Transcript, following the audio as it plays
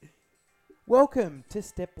Welcome to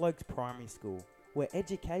Step Blokes Primary School, where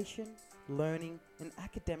education, learning and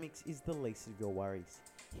academics is the least of your worries.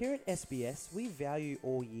 Here at SBS, we value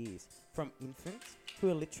all years, from infants who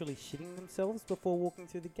are literally shitting themselves before walking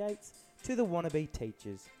through the gates, to the wannabe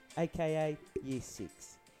teachers, aka Year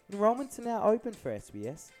 6. Enrolments are now open for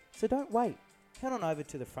SBS, so don't wait. Head on over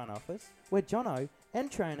to the front office, where Jono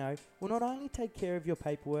and Traino will not only take care of your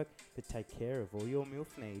paperwork, but take care of all your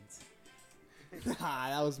MILF needs.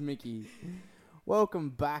 That was Mickey.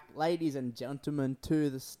 Welcome back, ladies and gentlemen, to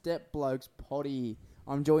the Step Blokes Potty.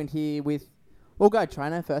 I'm joined here with... We'll go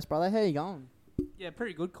Traino first, brother. How you going? Yeah,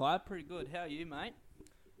 pretty good, Clive. Pretty good. How are you, mate?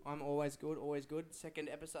 I'm always good, always good. Second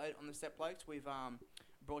episode on the Step Blokes. We've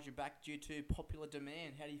brought you back due to popular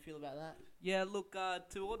demand. How do you feel about that? Yeah, look,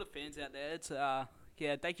 to all the fans out there, it's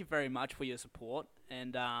thank you very much for your support,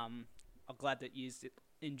 and I'm glad that you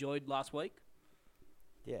enjoyed last week.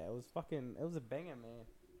 Yeah, it was a banger, man.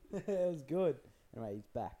 It was good. Anyway, he's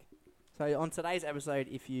back. So on today's episode,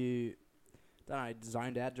 if you,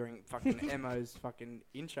 zoned out during fucking Emo's fucking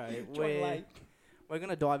intro, we're going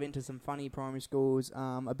to dive into some funny primary schools,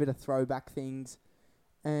 a bit of throwback things,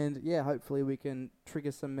 and yeah, hopefully we can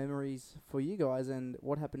trigger some memories for you guys and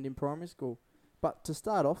what happened in primary school. But to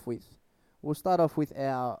start off with, we'll start off with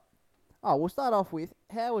how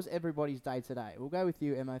was everybody's day today? We'll go with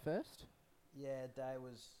you, Emo, first. Yeah, day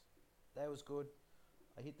was good.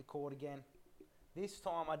 I hit the court again. This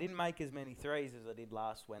time I didn't make as many threes as I did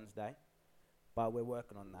last Wednesday, but we're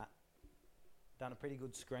working on that. Done a pretty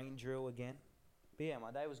good screen drill again. But yeah,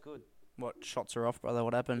 my day was good. What, shots are off, brother?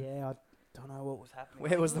 What happened? Yeah, I don't know what was happening.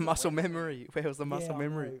 Where was the muscle memory? Fingers were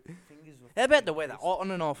How about the weather?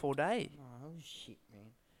 On and off all day. Oh, shit,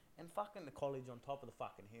 man. And fucking the college on top of the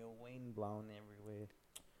fucking hill, wind blowing everywhere.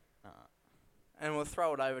 And we'll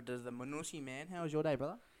throw it over to the Manushi man. How was your day,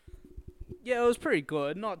 brother? Yeah, it was pretty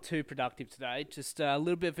good. Not too productive today. Just a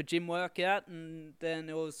little bit of a gym workout, and then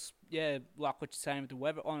it was, like what you're saying with the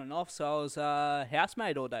weather on and off, so I was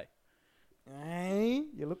housemaid all day. Hey,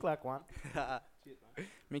 you look like one.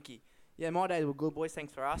 Mickey. Yeah, my days were good, boys.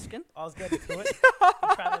 Thanks for asking. I was getting to it.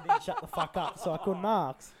 Trainer didn't shut the fuck up, so I couldn't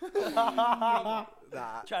ask.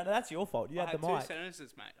 Trainer, that's your fault. You had the mic. I had 2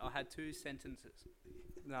 sentences, mate. I had 2 sentences.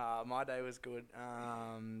 Nah, my day was good.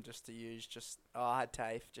 I had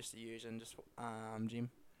TAFE just to use and just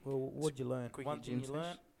gym. Well, what'd you learn? Quickie One thing gym you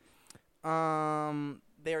learnt?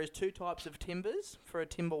 There is 2 types of timbers for a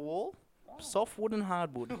timber wall: softwood and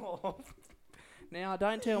hardwood. Now,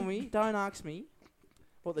 don't ask me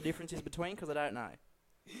what the difference is between, because I don't know.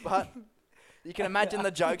 But you can imagine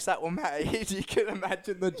the jokes that were made. I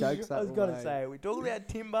was going to say, are we talking about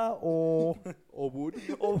timber or wood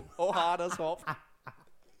or hard or soft?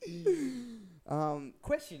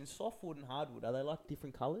 Question: softwood and hardwood, are they like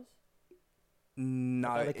different colours? No.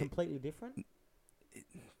 Are they completely different?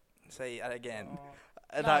 See, again.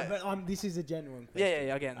 But this is a genuine question.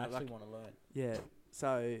 Yeah, again. I actually want to learn. Yeah,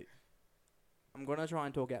 so I'm going to try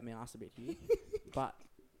and talk out my ass a bit here. But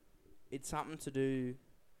it's something to do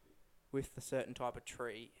with a certain type of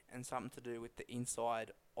tree and something to do with the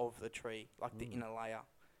inside of the tree, like the inner layer.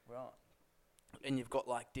 Right. And you've got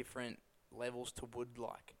like different levels to wood,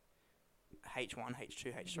 like H1,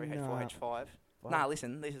 H2, H3, H4, H5. Nah,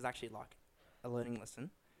 listen, this is actually like a learning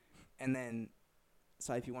lesson. And then,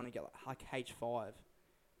 so if you want to get like H5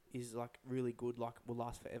 is like really good, like will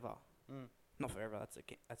last forever. Not forever, that's a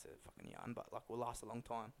fucking yarn, but like will last a long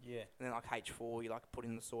time. Yeah. And then like H4 you like put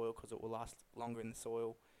in the soil because it will last longer in the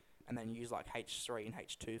soil. And then you use like H3 and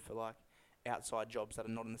H2 for like outside jobs that are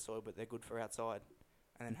not in the soil but they're good for outside.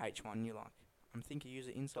 And then H1 you like, I'm thinking you use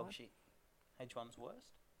it inside. Dog shit. H1's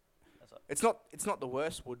worst? It's not the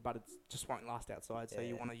worst wood, but it just won't last outside, so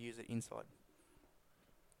you want to use it inside.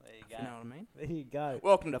 There you go. You know what I mean? There you go.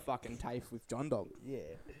 Welcome to fucking TAFE with John Dog.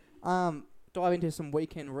 Yeah. Dive into some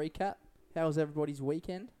weekend recap. How was everybody's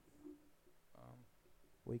weekend?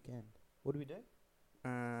 Weekend. What did we do?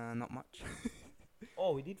 Not much.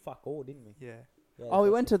 Oh, we did fuck all, didn't we? Yeah.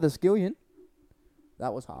 We went to the Skillion.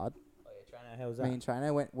 That was hard. Oh yeah, Trainer, how was that? Me and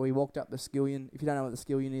Traino we walked up the Skillion. If you don't know what the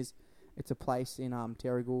Skillion is, it's a place in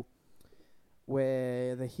Terrigal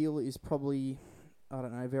where the hill is probably,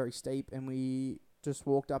 very steep, and we just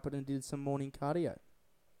walked up it and did some morning cardio.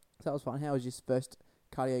 So that was fun. How was your first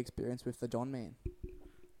cardio experience with the John man?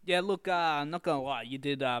 Yeah, look, I'm not going to lie, you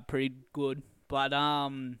did pretty good. But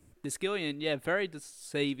the Skillion, very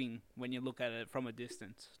deceiving when you look at it from a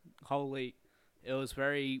distance. Holy, it was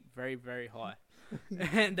very, very, very high.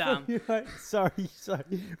 And Sorry.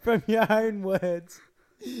 From your own words,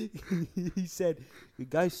 he said, you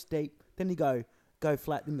go steep, then you go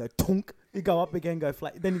flat, then you go tonk, you go up again, go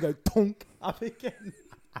flat, then you go tonk, up again.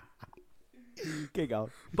 Keep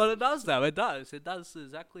going. But it does though. It does. It does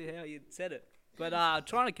exactly how you said it. But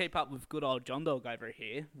trying to keep up with good old John Dog over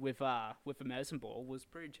here with the medicine ball was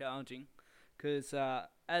pretty challenging. Because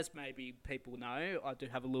as maybe people know, I do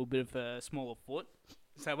have a little bit of a smaller foot.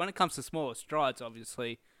 So when it comes to smaller strides,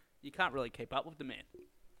 obviously, you can't really keep up with the man.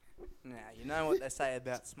 Now, you know what they say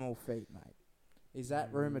about small feet, mate. Is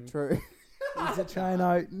that rumour true? He's a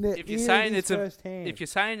traino. If you're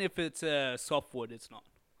saying it's a softwood, it's not.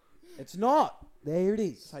 It's not. There it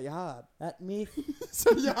is. So hard. That myth.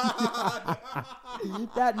 So hard.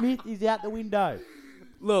 That myth is out the window.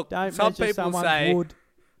 Look, Don't some measure people someone's say... wood.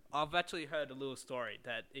 I've actually heard a little story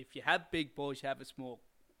that if you have big balls, you have a small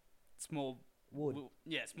Wood.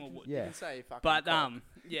 Yeah, small wood. Yeah. You can say fucking But cock.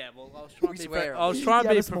 yeah, well, I was trying We to be swear I was on trying to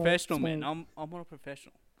it. be a Yeah, small- professional, small. man. I'm not a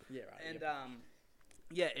professional. Yeah, right. And yeah.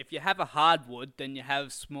 yeah, if you have a hardwood, then you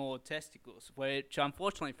have small testicles. Which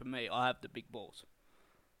unfortunately for me, I have the big balls.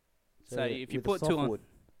 So if you with a put two on, softwood.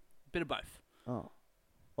 bit of both. Oh.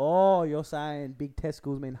 Oh, you're saying big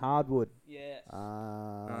testicles mean hardwood. Yes.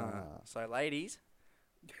 So, ladies,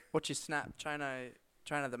 what's your snap? Traino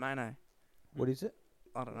the Mano. What is it?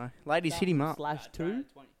 I don't know. Ladies, hit him up. /2. 20.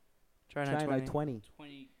 Traino 20. 20.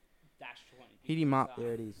 20-20. Hit him up.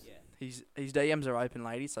 There it is. Yeah. His DMs are open,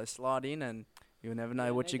 ladies, so slide in and you'll never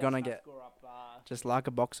know what you're going to get. Just like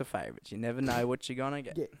a box of favourites. You never know what you're going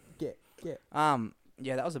to get. Get.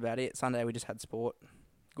 Yeah, that was about it. Sunday we just had sport.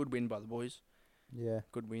 Good win by the boys. Yeah.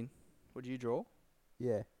 Good win. What did you draw?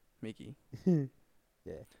 Yeah. Mickey. Yeah.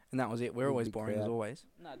 And that was it. We're Big, always big boring as crowd. always.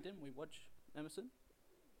 No, didn't we watch Emerson?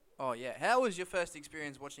 Oh, yeah. How was your first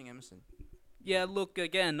experience watching Emerson? Yeah, look,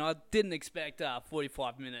 again, I didn't expect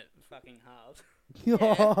 45-minute fucking halves. This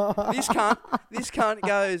cunt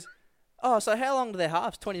goes, oh, so how long do their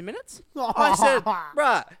halves? 20 minutes? I said,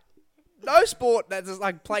 bruh, no sport that's just,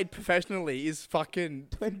 like played professionally is fucking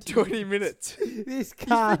 20 minutes. This He's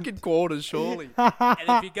can't. freaking quarters, surely. And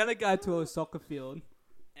if you're going to go to a soccer field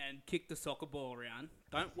and kick the soccer ball around,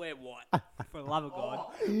 don't wear white, for the love of God.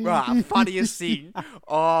 Bruh, funniest thing.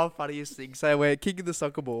 Oh, funniest thing. So we're kicking the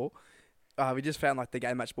soccer ball. We just found like the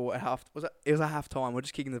game match ball at half. It was a half time. We're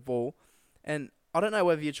just kicking the ball. And I don't know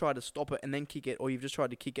whether you tried to stop it and then kick it or you've just tried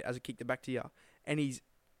to kick it as it kicked it back to you. And he's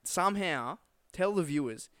somehow, tell the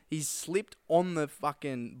viewers, he's slipped on the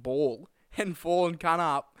fucking ball and fallen cunt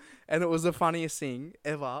up. And it was the funniest thing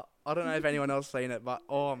ever. I don't know if anyone else seen it, but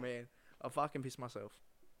oh man, I fucking pissed myself.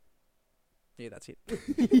 Yeah, that's it.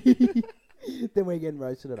 Then we're getting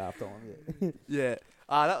roasted at half time. Yeah. Yeah.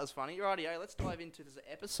 That was funny. Rightio, let's dive into this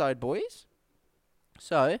episode, boys.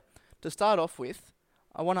 So, to start off with,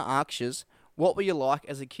 I want to ask you, what were you like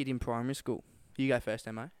as a kid in primary school? You go first,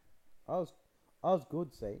 Mo. I was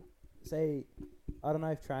good, See, I don't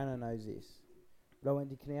know if Trainer knows this, but I went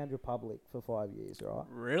to Canowindra Public for 5 years, right?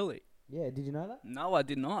 Really? Yeah, did you know that? No, I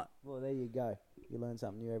did not. Well, there you go. You learn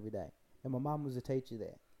something new every day. And my mum was a teacher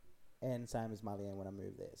there, and same as Mullian when I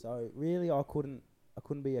moved there. So really, I couldn't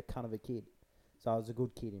be a cunt of a kid. So I was a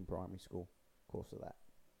good kid in primary school, of course of that.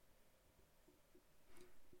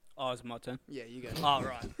 Oh, it's my turn. Yeah, you go. Oh,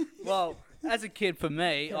 right. Well, as a kid, for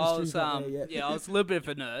me, I was Chemistry's not there yet. I was a little bit of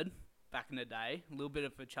a nerd back in the day. A little bit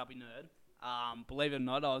of a chubby nerd. Believe it or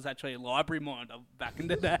not, I was actually a library monitor back in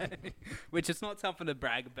the day, which is not something to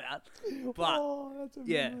brag about. But that's a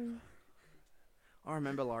yeah. memory. I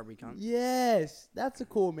remember library cunt. Yes, that's a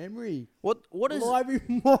core memory. What is Library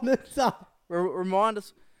monitor?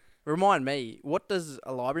 remind me, what does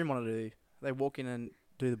a library monitor do? They walk in and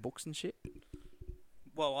do the books and shit?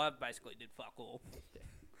 well, I basically did fuck all.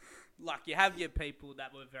 Like, you have your people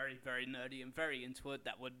that were very, very nerdy and very into it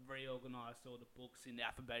that would reorganise all the books in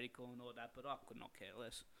alphabetical and all that, but I could not care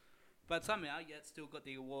less. But somehow, yeah, still got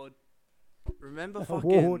the award. Remember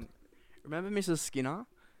Award. Remember Mrs. Skinner?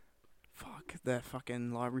 Fuck, the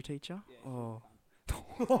fucking library teacher? Yeah, Oh.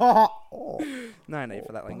 Oh. No need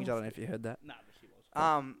for that language. I don't know if you heard that. No, but she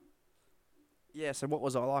was. Yeah, so what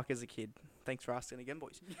was I like as a kid? Thanks for asking again,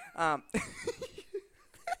 boys. I'll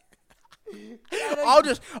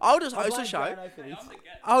just host a show.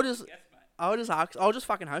 I'll just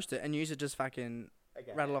fucking host it and use it just fucking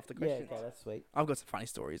rattle off the questions. Yeah, okay, that's sweet. I've got some funny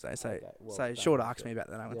stories though, so Okay, well so done, sure to sure. ask me about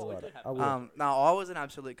that. Yeah, we right. do have I will. No, I was an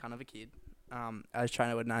absolute cunt of a kid. As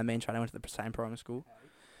Trainer would know, me and Trainer went to the same primary school.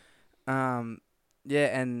 Yeah,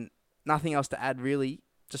 and nothing else to add really,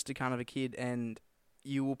 just a kind of a kid. And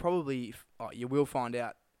you will probably, you will find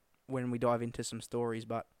out when we dive into some stories.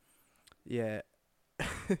 But yeah,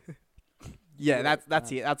 yeah,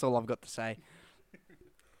 that's it. That's all I've got to say.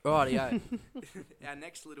 Rightio. Our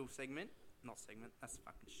next little segment, not segment. That's a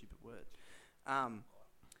fucking stupid word.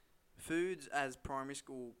 foods as primary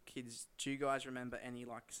school kids, do you guys remember any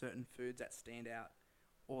like certain foods that stand out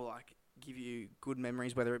or like give you good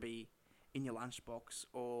memories, whether it be in your lunchbox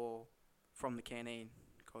or from the canteen?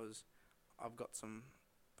 Because I've got some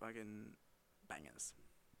fucking bangers.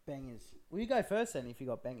 Bangers. Well, you go first then if you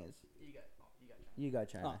got bangers. You go. You go,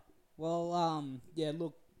 trainer. Oh. Well, yeah,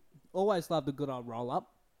 look, always loved a good old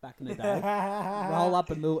roll-up back in the day. Roll-up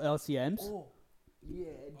and little LCMs. Oh, yeah.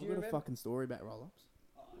 I've got a fucking story about roll-ups.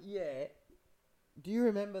 Yeah. Do you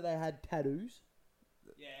remember they had tattoos?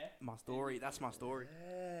 Yeah. My story. That's my story.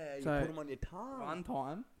 Yeah, you So, put them on your tongue. One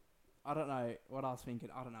time, I don't know what I was thinking.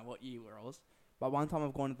 I don't know what year it was. But one time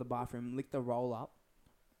I've gone to the bathroom, licked the roll up,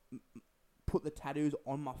 put the tattoos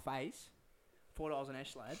on my face, thought I was an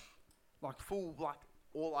Ashlade, like full, like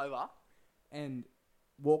all over, and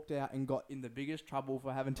walked out and got in the biggest trouble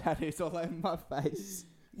for having tattoos all over my face.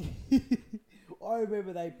 I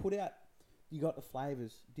remember they put out, you got the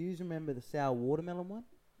flavours. Do you remember the sour watermelon one?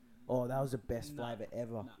 Oh, that was the best No. flavour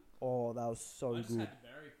ever. No. Oh, that was so I just good. had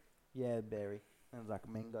berry. Yeah, berry. That was like a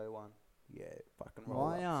mango one. Yeah, fucking roll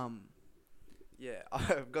My ups. yeah,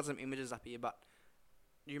 I've got some images up here, but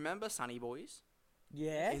do you remember Sunny Boys?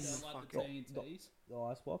 Yeah. It's So like the fucking- TNTs. The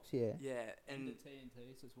icebox, yeah. Yeah, And the and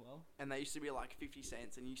TNTs as well. they used to be like 50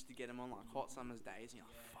 cents, and you used to get them on like hot summer's days, and you're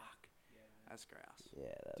like, Yeah. fuck, Yeah. that's grouse. Yeah.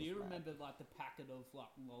 That Do was you mad. remember like the packet of like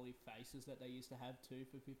lolly faces that they used to have too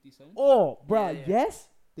for 50 cents? Oh, bro, Yeah, yeah. yes.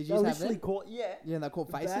 Did They you were have literally them? called, yeah. Yeah, they're called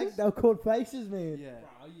The faces. bag, they were called faces, man. Yeah. Bro,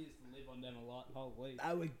 I used to live on them a lot. Holy.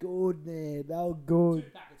 They were good, man. They were good. 2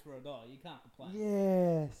 packets for $1. You can't complain.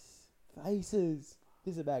 Yes. Faces.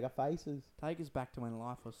 This is a bag of faces. Take us back to when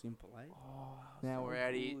life was simple, eh? Oh, Now we're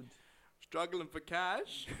out here struggling for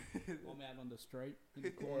cash. I'm out on the street in the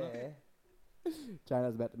corner. Yeah.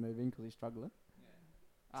 Jada's about to move in because he's struggling.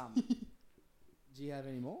 Yeah. Do you have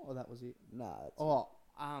any more, or that was it? Nah. It's Oh,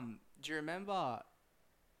 do you remember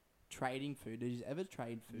trading food? Did you ever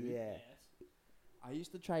trade food? Yeah. Yes. I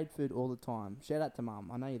used to trade food all the time. Shout out to Mum.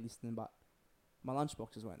 I know you're listening, but my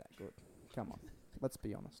lunchboxes weren't that good. Come on, let's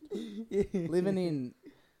be honest. Living in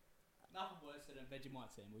Nothing worse than a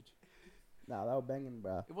Vegemite sandwich. Nah, they were banging,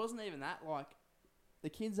 bro. It wasn't even that. Like, the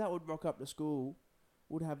kids that would rock up to school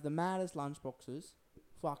would have the maddest lunchboxes,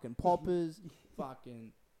 fucking poppers,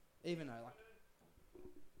 fucking even though like.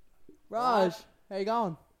 Raj, how you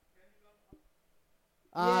going?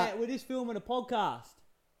 Yeah, we're just filming a podcast.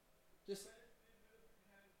 Just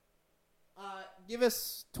give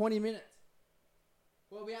us 20 minutes.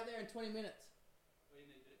 We'll be out there in 20 minutes.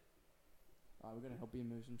 We're going to help you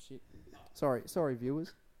move some shit. Sorry,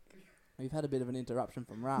 viewers. We've had a bit of an interruption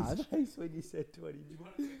from Raj. His face when you said 20 Do you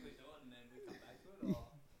want to quickly do it and then we come back to it?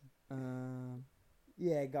 Or?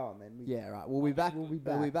 Yeah, go on, man. Yeah, right. We'll be back. We'll be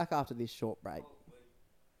We'll be back. back after this short break.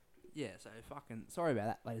 yeah. So fucking sorry about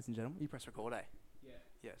that, ladies and gentlemen. You press record, eh? Yeah.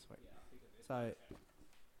 Yeah, sweet. Yeah, I think it is.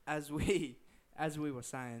 So, as we were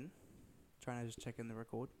saying, trying to just check in the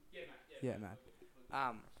record. Yeah, mate. Yeah,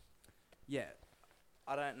 man. Yeah,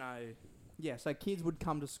 I don't know. Yeah, so kids would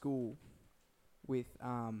come to school with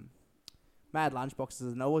mad lunchboxes,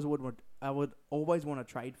 and I would always want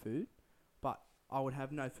to trade food, but I would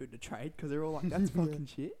have no food to trade because they're all like, "That's fucking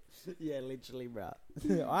shit." Yeah, literally, bro.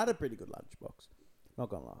 I had a pretty good lunchbox. Not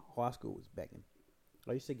gonna lie, high school was banging.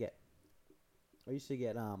 I used to get you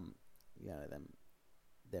know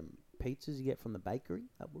them pizzas you get from the bakery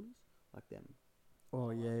at Woolies, like them. Oh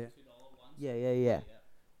yeah. $2 ones. Yeah.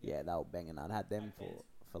 Yeah, they were banging. I'd had them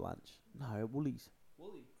for lunch. No, Woolies.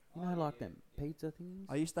 Woolly. You know, like them pizza things.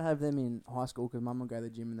 I used to have them in high school because Mum would go to the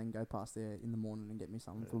gym and then go past there in the morning and get me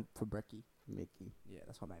something for brekkie. Mickey. Yeah,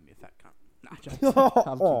 that's what made me a fat cunt. Nah, joking.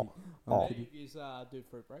 I'm Oh, kidding. I'm oh. kidding. You do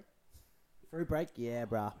fruit break? Fruit break, yeah,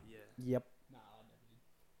 bruh. Yeah, Yep. No, I never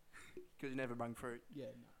did. because you never bung fruit. Yeah,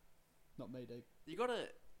 no. Not me, dude. You gotta.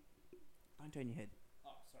 Don't turn your head. Oh,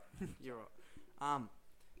 sorry. You're right.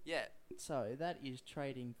 Yeah. So that is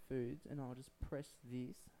trading foods, and I'll just press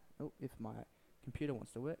this. Oh, if my computer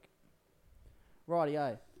wants to work.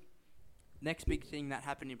 Rightio. Next big thing that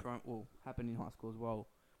happened happened in high school as well.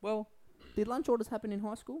 Well, did lunch orders happen in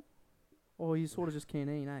high school, or you sort of just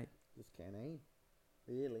canteen, eh? Just canteen.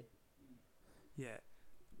 Really? Yeah.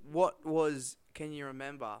 What was? Can you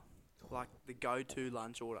remember, like the go-to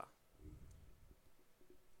lunch order?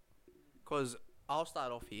 Because I'll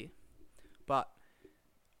start off here, but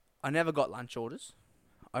I never got lunch orders.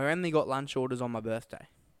 I only got lunch orders on my birthday,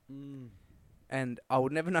 and I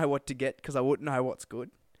would never know what to get because I wouldn't know what's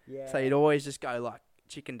good. Yeah. So you'd always just go like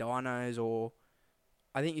chicken dinos, or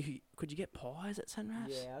I think could you get pies at St.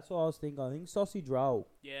 Raph's? Yeah, that's what I was thinking. I think sausage roll.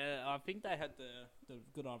 Yeah, I think they had the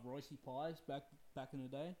good old Royce pies back in the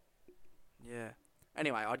day. Yeah.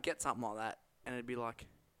 Anyway, I'd get something like that, and it'd be like,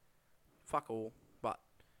 fuck all. But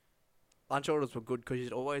lunch orders were good because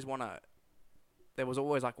you'd always want to. There was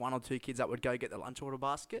always like 1 or 2 kids that would go get the lunch order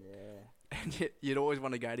basket, Yeah. and you'd always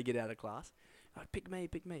want to go to get out of class. Like, pick me,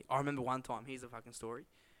 pick me. I remember one time. Here's a fucking story.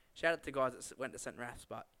 Shout out to guys that went to St. Raph's,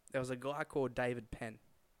 but there was a guy called David Penn.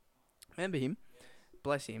 Remember him?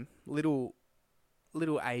 Bless him. Little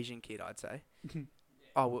Asian kid, I'd say.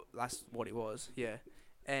 Oh, well, that's what he was. Yeah.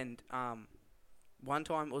 And one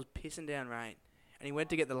time it was pissing down rain, and he went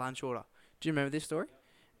to get the lunch order. Do you remember this story?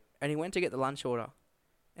 And he went to get the lunch order,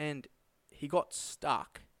 and he got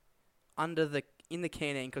stuck in the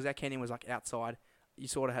canteen, because our canteen was like outside. You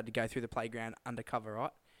sort of had to go through the playground undercover,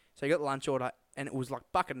 right? So he got the lunch order, and it was like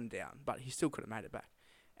bucketing down, but he still could have made it back.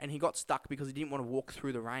 And he got stuck because he didn't want to walk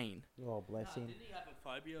through the rain. Oh, bless him. Did he have a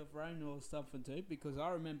phobia of rain or something too? Because I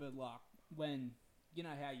remember like when, you know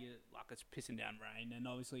how you, like it's pissing down rain and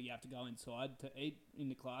obviously you have to go inside to eat in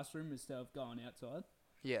the classroom instead of going outside.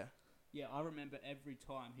 Yeah. Yeah, I remember every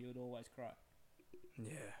time he would always cry.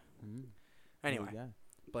 Yeah. Mm. Anyway, There you go.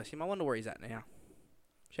 bless him. I wonder where he's at now.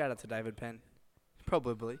 Shout out to David Penn.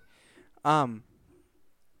 Probably.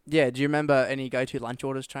 Yeah, do you remember any go-to lunch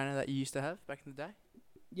orders, trainer, that you used to have back in the day?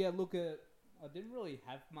 Yeah, look, I didn't really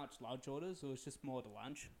have much lunch orders. It was just more to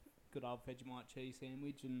lunch. Good old Vegemite cheese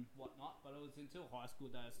sandwich and whatnot. But it was until high school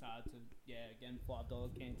that I started to, again,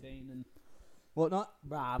 $5 canteen and whatnot.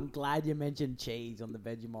 Bruh, I'm glad you mentioned cheese on the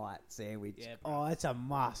Vegemite sandwich. Yeah, bro. Oh, it's a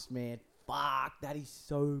must, man. Fuck, that is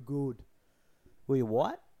so good. Were you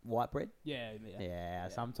white? White bread? Yeah. Yeah,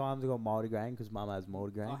 sometimes I got multigrain because Mum has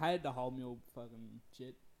multigrain. I hated the wholemeal fucking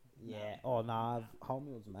shit. Yeah. No. Oh, nah,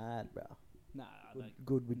 wholemeal's mad, bro. Nah, I don't.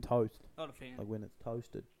 Good with toast. Not a fan. Like when it's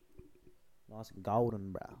toasted. Nice and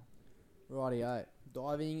golden, bro. Rightio.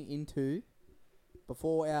 Diving into,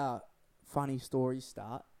 before our funny stories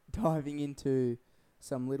start, diving into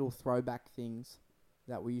some little throwback things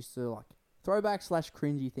that we used to like. Throwback /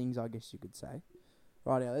 cringy things, I guess you could say.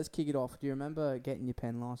 Rightio, let's kick it off. Do you remember getting your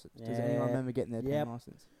pen license? Does anyone Yeah. remember getting their Yep. pen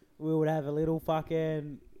license? We would have a little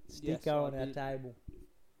fucking sticker Yes, I on our did. table.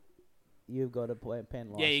 You've got a pen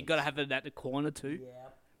license. Yeah, you got to have it at the corner too. Yep.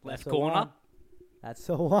 Left That's the corner. one. That's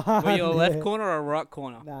the one. Were you a left yeah. corner or a right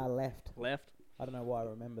corner? Nah, left. Left. I don't know why I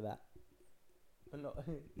remember that. But not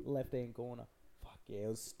left-hand corner. Fuck yeah, it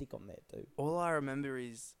was stick on there too. All I remember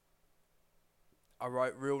is I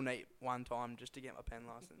wrote real neat one time just to get my pen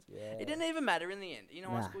license. Yeah. It didn't even matter in the end. You know,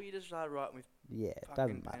 high Nah. school, you just started writing with Yeah, it fucking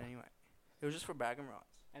doesn't pen matter. anyway. It was just for bragging rights.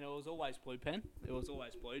 And it was always blue pen. It was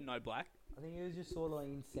always blue, no black. I think it was just sort of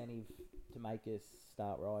an incentive to make us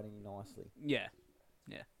start writing nicely. Yeah.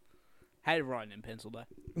 Hated writing in pencil though.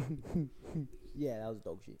 Yeah, that was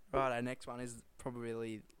dog shit. Right, our next one is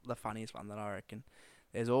probably the funniest one that I reckon.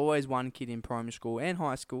 There's always one kid in primary school and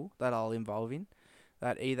high school that I'll involve in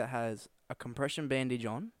that either has a compression bandage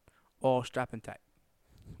on or strap and tape.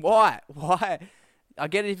 Why? I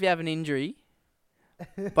get it if you have an injury,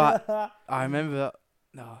 but I remember,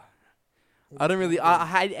 no, I don't really. I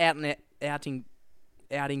hate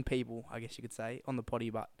outing people, I guess you could say, on the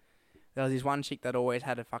potty. But there was this one chick that always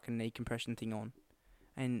had a fucking knee compression thing on,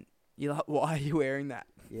 and you're like, why are you wearing that?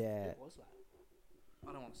 Yeah. What was that?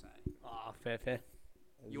 I don't want to say. Oh, fair.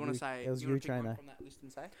 You want to say? It was you you, wanna pick one trainer. from that list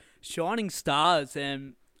and say? Shining Stars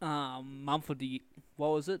and month of the, what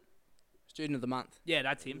was it? Student of the month. Yeah,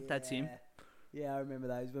 that's him. That's him. Yeah, I remember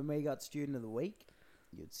those. When we got student of the week,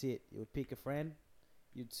 you would pick a friend,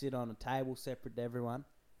 you'd sit on a table separate to everyone,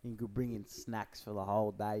 and you could bring in snacks for the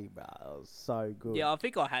whole day, bro. It was so good. Yeah, I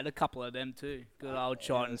think I had a couple of them too. Good old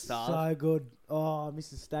Shining Stars. So good. Oh,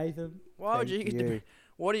 Mr. Statham. Why would you get to?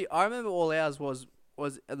 What do you? I remember all ours was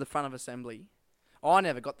at the front of assembly. I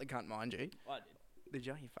never got the cunt, mind you. I did. Did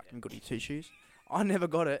you? You fucking goody two shoes. I never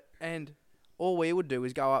got it, and all we would do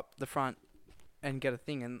is go up the front and get a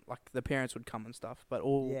thing, and like the parents would come and stuff. But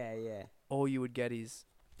all you would get is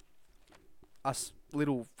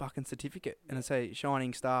little fucking certificate, and it say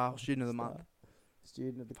Shining Star Student of the Month.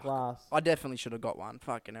 Student of the class. I definitely should have got one.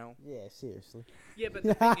 Fucking hell. Yeah, seriously. Yeah, but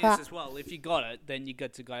the thing is as well, if you got it, then you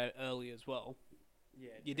got to go early as well. Yeah.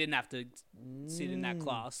 You didn't have to sit in that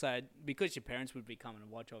class, so because your parents would be coming to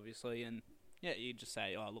watch, obviously, and yeah, you just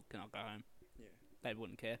say, "Oh, look, can I go home?" Yeah. They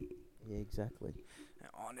wouldn't care. Yeah, exactly.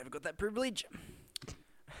 Oh, I never got that privilege.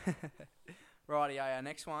 Righty, our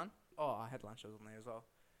next one. Oh, I had lunch on there as well.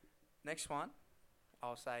 Next one,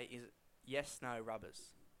 I'll say is yes, no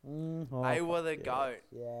rubbers. They were the goat.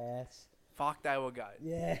 Yes. Fuck, they were goat.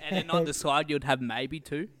 Yeah. And then on the side, you'd have maybe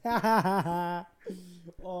two. Oh,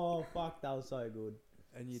 fuck, that was so good.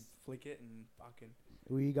 And you'd flick it and fucking.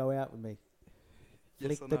 Will you go out with me?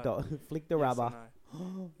 Yes Flick or the no? flick the Yes or rubber.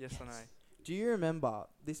 no? Yes or no? Do you remember?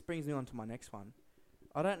 This brings me on to my next one.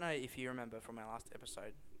 I don't know if you remember from our last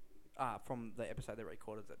episode, from the episode that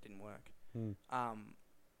recorded that didn't work.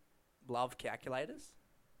 Love calculators.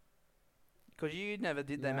 Because you never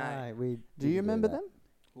did them, eh? Do you remember them?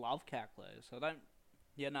 Love calculators. I don't.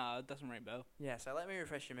 Yeah, no, it doesn't ring a bell. Yeah, so let me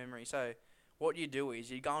refresh your memory. So, what you do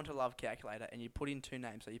is you go into Love Calculator and you put in two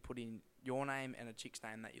names. So, you put in your name and a chick's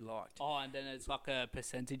name that you liked. Oh, and then it's like a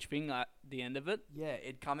percentage thing at the end of it. Yeah,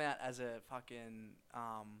 it'd come out as a fucking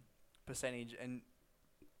percentage, and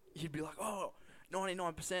you'd be like, oh,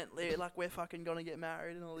 99%, like we're fucking gonna get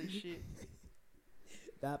married and all this shit.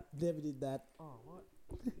 Never did that. Oh, what?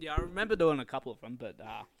 Yeah, I remember doing a couple of them, but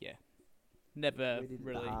yeah, never We did it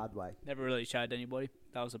really, the hard way. never really showed anybody.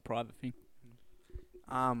 That was a private thing.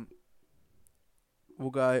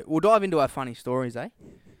 We'll dive into our funny stories, eh?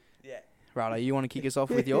 Yeah. Righto, you want to kick us off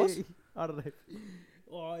with yours? I don't know.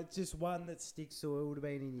 Oh, it's just one that sticks. So it would have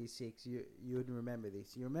been in year 6. You would remember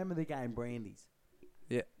this. You remember the game Brandies?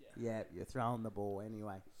 Yeah. Yeah, you're throwing the ball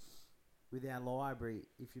anyway. With our library,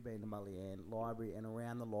 if you've been to Mullian library, and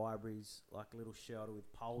around the libraries, like a little shelter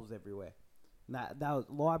with poles everywhere.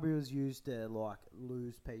 Library was used to like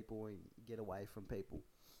lose people and get away from people.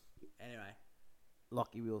 Anyway,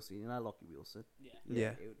 Lockie Wilson, you know Lockie Wilson?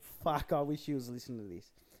 Yeah. Fuck, I wish he was listening to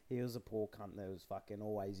this. He was a poor cunt that was fucking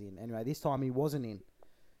always in. Anyway, this time he wasn't in,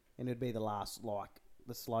 and it'd be the last, like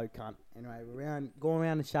the slow cunt. Anyway, going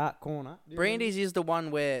around the shark corner. Brandy's is the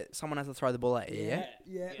one where someone has to throw the ball at you, yeah?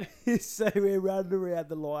 Yeah. So we're running around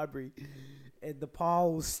the library, and the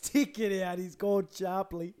pole's sticking out. He's gone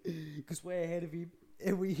sharply because we're ahead of him,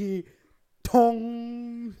 and we hear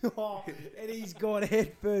tong, and he's gone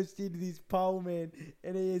head first into this pole, man,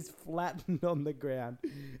 and he is flattened on the ground.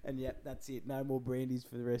 And yep, that's it. No more Brandies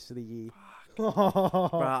for the rest of the year. Bro,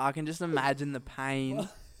 I can just imagine the pain.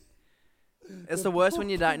 It's the worst when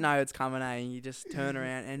you don't know it's coming, eh? And you just turn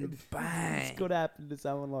around and bang. It's could happen to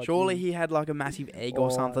someone like Surely him. he had like a massive egg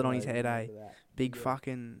or something on his I head, eh? remember that. Big Yeah.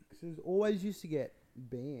 fucking... So it always used to get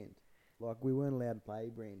banned. Like, we weren't allowed to play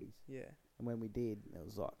Brandies. Yeah. And when we did, it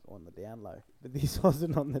was like on the down low. But this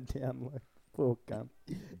wasn't on the down low. Poor cunt.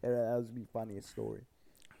 That was my funniest story.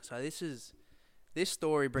 So this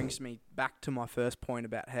story brings me back to my first point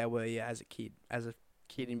about how were you as a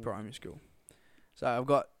kid in primary school. So I've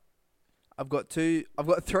got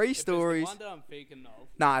three stories. The one that I'm thinking of.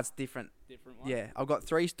 Nah, it's different. Different one. Yeah, I've got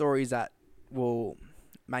three stories that will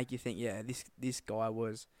make you think, yeah, this guy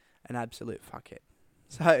was an absolute fuckhead.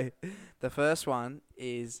 So the first one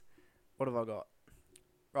is, what have I got?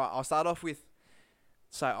 Right, I'll start off with,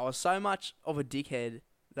 so I was so much of a dickhead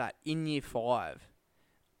that in year 5,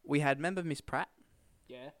 we had, remember Miss Pratt?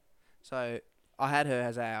 Yeah. So I had her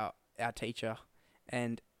as our teacher,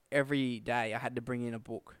 and every day I had to bring in a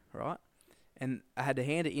book, right? And I had to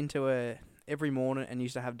hand it into her every morning and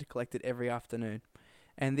used to have to collect it every afternoon.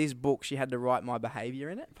 And this book, she had to write my behaviour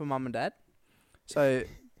in it for mum and dad. So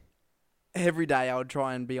every day I would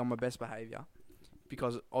try and be on my best behaviour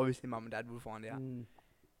because obviously mum and dad would find out.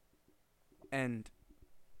 And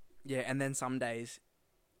yeah, and then some days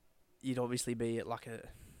you'd obviously be at like a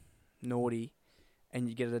naughty and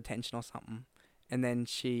you'd get a detention or something. And then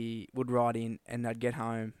she would write in and I'd get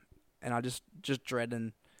home and I just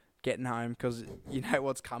dreading getting home because you know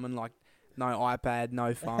what's coming, like no iPad,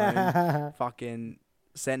 no phone, fucking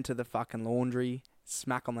sent to the fucking laundry,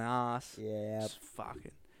 smack on the ass. Yeah. Just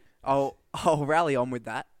fucking. I'll rally on with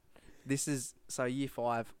that. This is, so year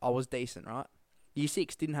 5, I was decent, right? Year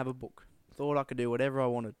 6, didn't have a book. Thought I could do whatever I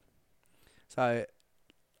wanted. So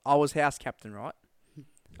I was house captain, right?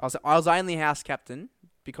 I was only house captain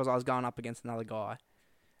because I was going up against another guy,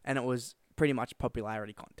 and it was pretty much a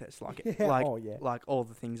popularity contest, like all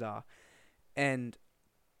the things are. And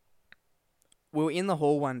we were in the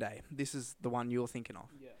hall one day. This is the one you're thinking of.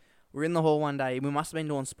 Yeah. We're in the hall one day. We must have been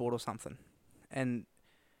doing sport or something, and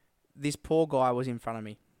this poor guy was in front of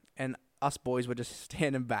me, and us boys were just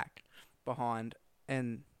standing back behind,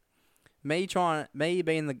 and me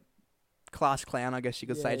being the class clown, I guess you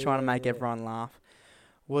could say, trying to make everyone laugh,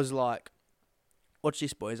 was like, watch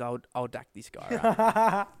this, boys, I'll dack this guy,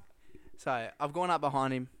 right? So I've gone up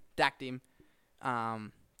behind him, dacked him,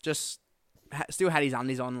 still had his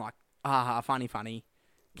undies on, like, funny,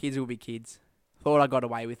 kids will be kids. Thought I got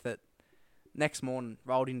away with it. Next morning,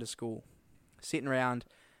 rolled into school, sitting around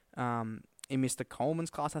in Mr.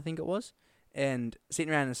 Coleman's class, I think it was, and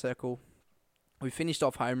sitting around in a circle. We finished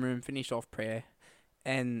off homeroom, finished off prayer,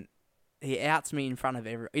 and he outs me in front of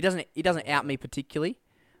everyone. He doesn't out me particularly,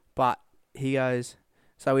 but he goes,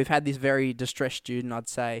 so we've had this very distressed student, I'd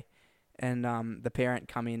say, and the parent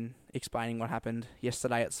come in explaining what happened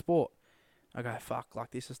yesterday at sport. I go, fuck,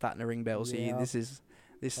 like this is starting to ring bells here. Yeah. This is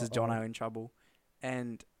Jono in trouble.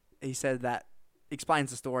 And he said that,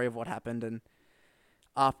 explains the story of what happened, and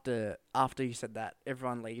after he said that,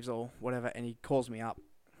 everyone leaves or whatever, and he calls me up,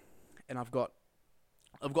 and I've got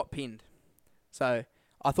pinned. So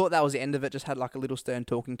I thought that was the end of it, just had like a little stern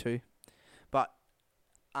talking to. But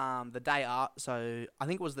the day so I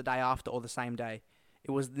think it was the day after or the same day,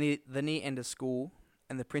 it was the near end of school,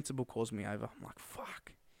 and the principal calls me over. I'm like,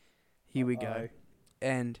 fuck, here we go.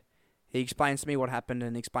 And he explains to me what happened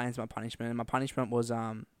and explains my punishment. And my punishment was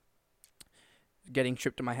getting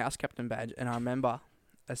stripped of my house captain badge. And I remember,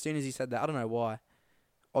 as soon as he said that, I don't know why.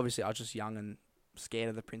 Obviously, I was just young and scared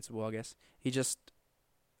of the principal, I guess. I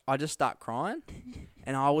just start crying,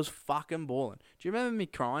 and I was fucking bawling. Do you remember me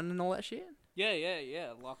crying and all that shit? Yeah.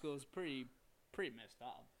 Like, it was pretty messed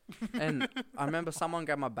up. And I remember someone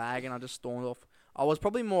grabbed my bag, and I just stormed off. I was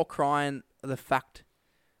probably more crying the fact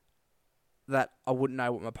that I wouldn't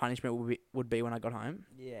know what my punishment would be when I got home.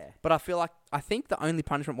 Yeah. But I think the only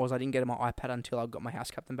punishment was I didn't get my iPad until I got my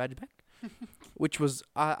house captain badge back, which was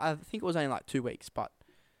I think it was only like 2 weeks, but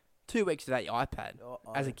 2 weeks without your iPad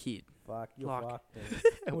as a kid. Fuck, you're Like,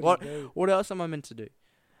 fucked. What else am I meant to do?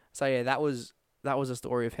 So yeah, that was a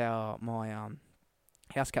story of how my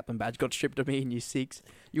house captain badge got stripped of me in year 6.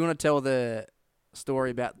 You want to tell the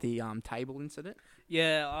story about the table incident?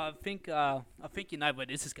 Yeah, I think you know where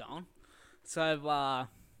this is going. So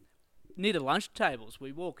near the lunch tables,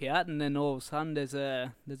 we walk out, and then all of a sudden there's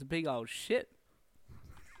a big old shit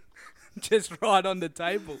just right on the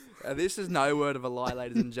table. This is no word of a lie,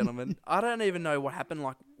 ladies and gentlemen. I don't even know what happened.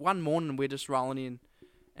 Like, one morning we're just rolling in,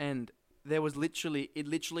 and there was it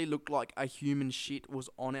literally looked like a human shit was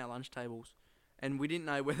on our lunch tables, and we didn't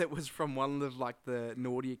know whether it was from one of like the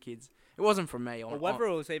naughtier kids. It wasn't from me. Or whether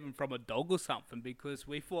it was even from a dog or something, because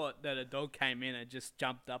we thought that a dog came in and just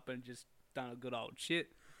jumped up and just done a good old shit.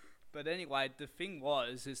 But anyway, the thing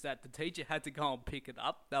is that the teacher had to go and pick it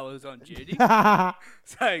up. That was on duty.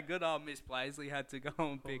 So good old Miss Blaisley had to go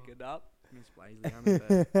and pick it up. Miss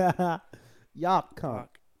Blaisley, Yuck, cunt.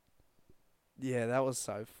 Fuck. Yeah, that was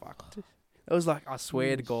so fucked. It was like, I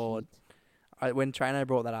swear to God, when Traino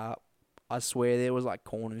brought that up, I swear there was like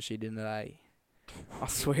corn and shit in it, eh? I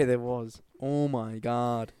swear there was. Oh my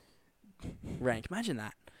God. Rank, imagine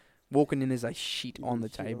that. Walking in, there's a shit on the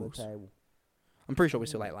tables. I'm pretty sure we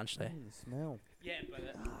still ate lunch there. The smell. Yeah, but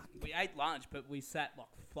we ate lunch, but we sat like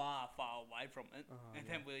far away from it, and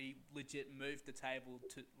then we legit moved the table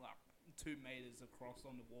to like 2 meters across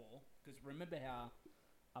on the wall. Because remember how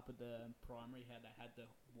up at the primary, how they had the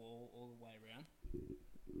wall all the way around?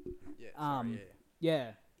 Yeah.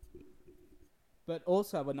 Yeah. But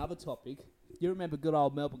also another topic. You remember good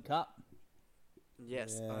old Melbourne Cup?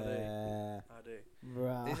 Yes, Yeah. I do.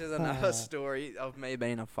 Right. This is another story of me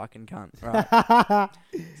being a fucking cunt. Right.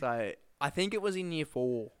 So I think it was in year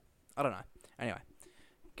 4. I don't know. Anyway,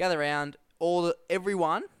 gather round.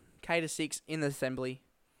 Everyone, K to 6 in the assembly.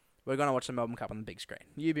 We're gonna watch the Melbourne Cup on the big screen.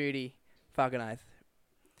 You beauty, fucking oath.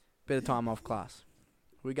 Bit of time off class.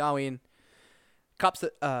 We go in.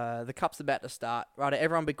 The cup's about to start. Right,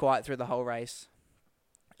 everyone be quiet through the whole race.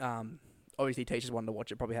 Obviously teachers wanted to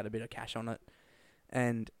watch it. Probably had a bit of cash on it.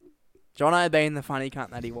 And Jono, being the funny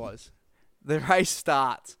cunt that he was, the race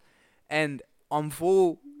starts, and I'm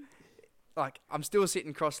full, like, I'm still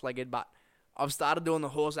sitting cross-legged, but I've started doing the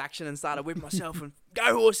horse action and started whipping myself and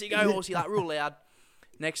go horsey, like real loud.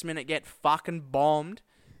 Next minute, get fucking bombed.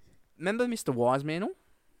 Remember Mr. Wisemantle?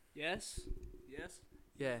 Yes.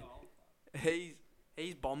 Yeah.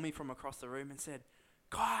 He's bombed me from across the room and said,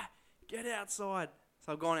 "Guy, get outside."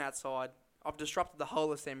 So I've gone outside. I've disrupted the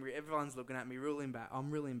whole assembly. Everyone's looking at me. I'm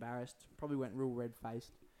really embarrassed. Probably went real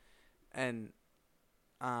red-faced. And,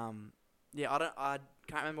 yeah, I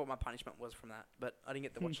can't remember what my punishment was from that, but I didn't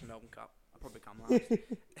get to watch the Melbourne Cup. I'll probably come last.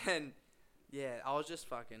 And, yeah, I was just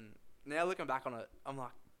fucking... Now looking back on it, I'm like,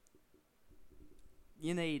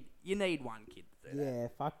 you need one kid to do that. Yeah,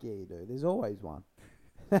 fuck yeah, you do. There's always one.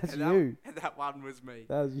 That's And you. that one was me.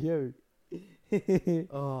 That was you.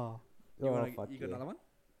 Oh. You got another one?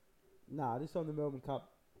 Nah, just on the Melbourne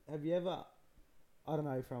Cup. Have you ever, I don't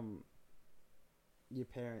know from your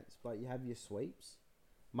parents, but you have your sweeps?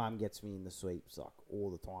 Mum gets me in the sweeps like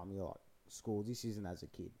all the time. You're like, school, this isn't as a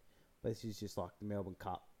kid, but this is just like the Melbourne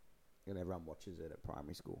Cup, and everyone watches it at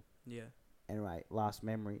primary school. Yeah. Anyway, last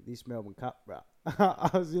memory, this Melbourne Cup, bro. I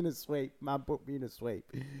was in a sweep. Mum put me in a sweep.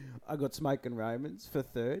 I got Smoking Romans for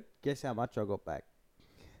third. Guess how much I got back?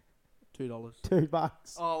 $2.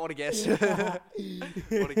 $2. Oh, what a guess.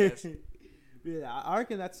 What a guess. Yeah, I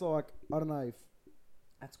reckon that's like, I don't know if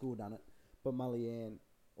at school done it, but Mully Ann,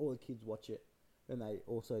 all the kids watch it, and they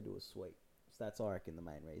also do a sweep. That's, I reckon, the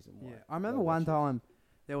main reason why. Yeah, I remember one time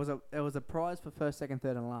there was a prize for first, second,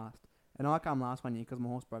 third, and last, and I come last one year because my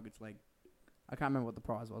horse broke its leg. I can't remember what the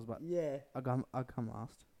prize was, but Yeah. I come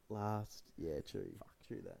last. Last. Yeah, true.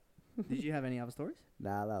 True that. Did you have any other stories?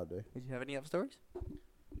 Nah, that'll do. Did you have any other stories?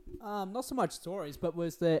 Not so much stories, but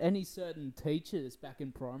was there any certain teachers back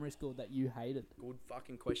in primary school that you hated? Good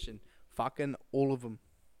fucking question. Fucking all of them.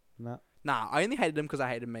 Nah. Nah, I only hated them because I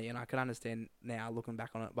hated me, and I can understand now looking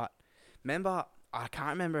back on it. But remember, I can't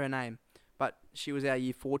remember her name, but she was our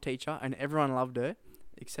year 4 teacher, and everyone loved her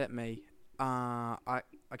except me. I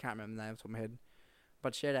can't remember the name off the top of my head,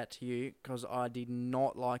 but shout out to you because I did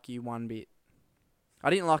not like you one bit. I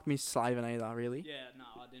didn't like Miss Slavin either, really. Yeah,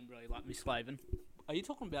 no, I didn't really like Miss Slavin. Are you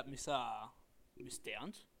talking about Miss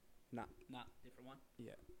Downs? Nah. Nah, different one.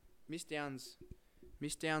 Miss Downs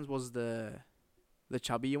was the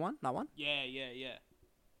chubby one, that one? Yeah.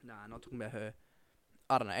 Nah, not talking about her.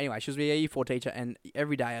 I don't know. Anyway, she was a year 4 teacher, and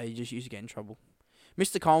every day I just used to get in trouble.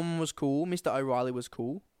 Mr. Coleman was cool. Mr. O'Reilly was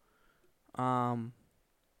cool. The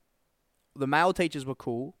male teachers were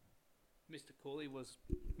cool.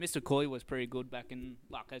 Mr. Cooley was pretty good back in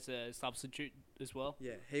as a substitute as well.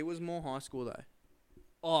 Yeah, he was more high school though.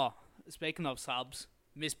 Oh, speaking of subs,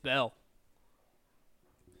 Miss Bell.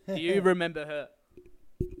 Do you remember her?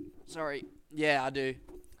 Sorry. Yeah, I do.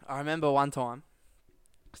 I remember one time.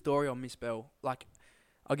 Story on Miss Bell. Like,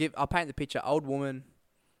 I'll paint the picture. Old woman,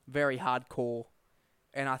 very hardcore,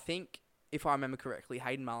 and I think if I remember correctly,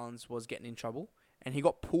 Hayden Mullins was getting in trouble, and he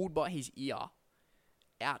got pulled by his ear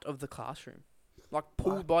out of the classroom. Like,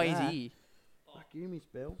 pulled Fuck by that. his ear. Fuck you, Miss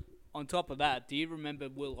Bell. On top of that, do you remember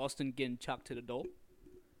Will Austin getting chucked to the door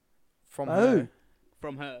From Oh. her.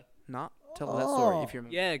 from her? Nah, tell that story Oh. if you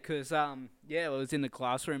remember. Yeah, because it was in the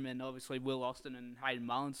classroom, and obviously Will Austin and Hayden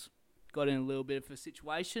Mullins got in a little bit of a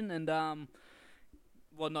situation, and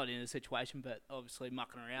well, not in a situation, but obviously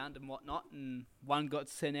mucking around and whatnot, and one got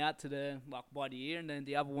sent out to the by the ear, and then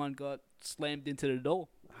the other one got slammed into the door.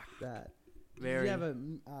 That. Did Very. you have a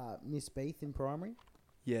Miss Beath in primary?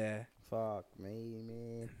 Yeah. Fuck me,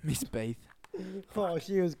 man. Miss Beath. Oh,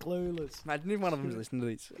 she was clueless. Imagine if one of them's listening to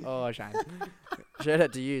this. Oh, shame. Shout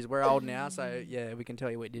out to you. We're old now, so yeah, we can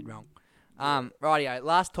tell you what you did wrong. Rightio,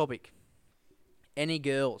 last topic. Any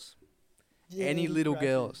girls? Any little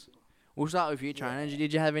girls? We'll start with you, Trainer.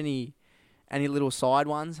 Did you have any little side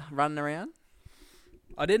ones running around?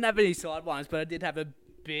 I didn't have any sidelines, but I did have a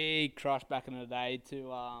big crush back in the day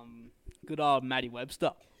to good old Maddie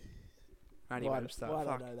Webster. Maddie Webster. Why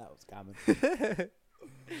Fuck. did I know that was coming?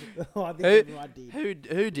 I think I did.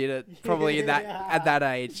 Who did it? Probably at that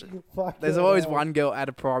age. Fuck There's yeah, always no. one girl at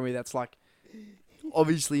a primary that's like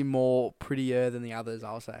obviously more prettier than the others,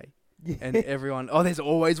 I'll say. Yeah. And everyone, there's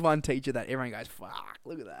always one teacher that everyone goes, fuck,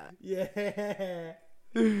 look at that. Yeah.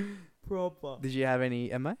 Proper. Did you have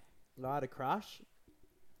any, Emma? I had a crush.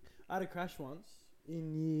 I had a crush once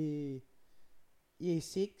in year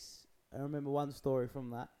 6. I remember one story from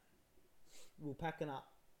that. We were packing up.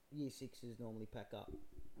 Year 6s normally pack up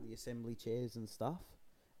the assembly chairs and stuff.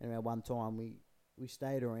 And at one time we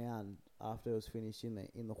stayed around after it was finished in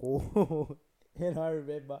the hall. And I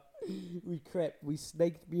remember we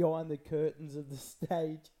sneaked behind the curtains of the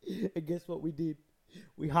stage. And guess what we did?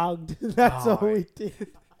 We hugged. That's all we did.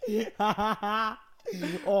 That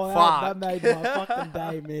made my fucking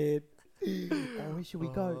day, man. Oh, where should we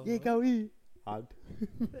go? Yeah, go here. Hugged.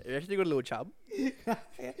 You actually got a little chub. I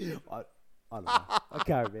don't know. I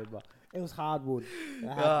can't remember. It was hardwood.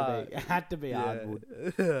 It had to be hardwood.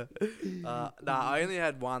 I only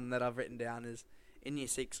had one that I've written down is in year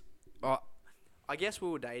 6. I guess we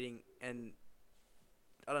were dating, and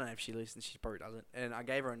I don't know if she listens. She probably doesn't. And I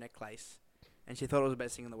gave her a necklace, and she thought it was the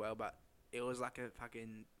best thing in the world, but it was like a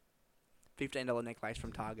fucking $15 necklace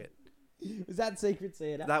from Target. Was that Secret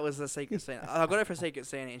Santa? That was the Secret Santa. I got her for Secret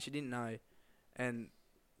Santa, and she didn't know, and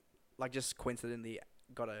like just coincidentally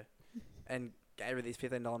got her, and gave her this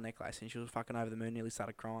 $15 necklace, and she was fucking over the moon. Nearly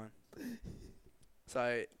started crying.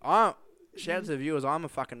 So shout out to the viewers. I'm a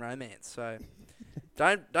fucking romance. So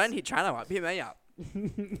don't hit Trano up. Hit me up.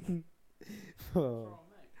 Oh.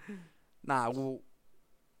 Nah, well,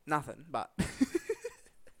 nothing. But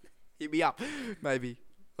hit me up, maybe.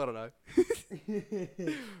 I don't know.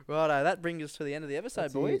 Righto, that brings us to the end of the episode,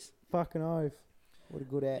 That's boys. it. Fucking oath. What a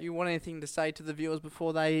good act. You want anything to say to the viewers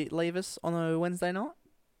before they leave us on a Wednesday night?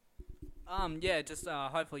 Yeah, just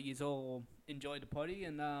hopefully you all enjoyed the potty,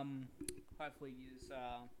 and hopefully you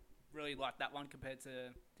really like that one compared to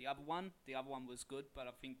the other one. The other one was good, but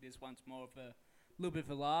I think this one's more of a little bit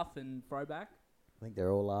of a laugh and throwback. I think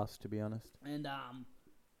they're all laughs, to be honest. And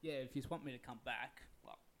yeah, if you want me to come back,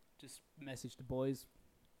 just message the boys.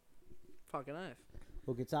 Fucking oath.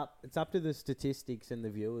 Look, it's up to the statistics and the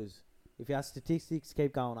viewers. If our statistics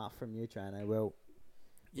keep going up from you, Traino, well,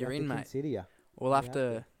 You're we have in, to mate. Consider you. We'll have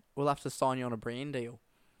to sign you on a brand deal.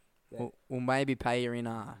 Yeah. We'll maybe pay you in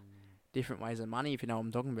different ways of money, if you know what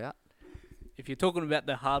I'm talking about. If you're talking about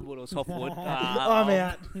the hardwood or softwood, I'm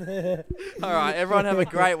out. All right, everyone have a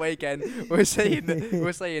great weekend. We'll see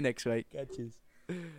you next week. Catches.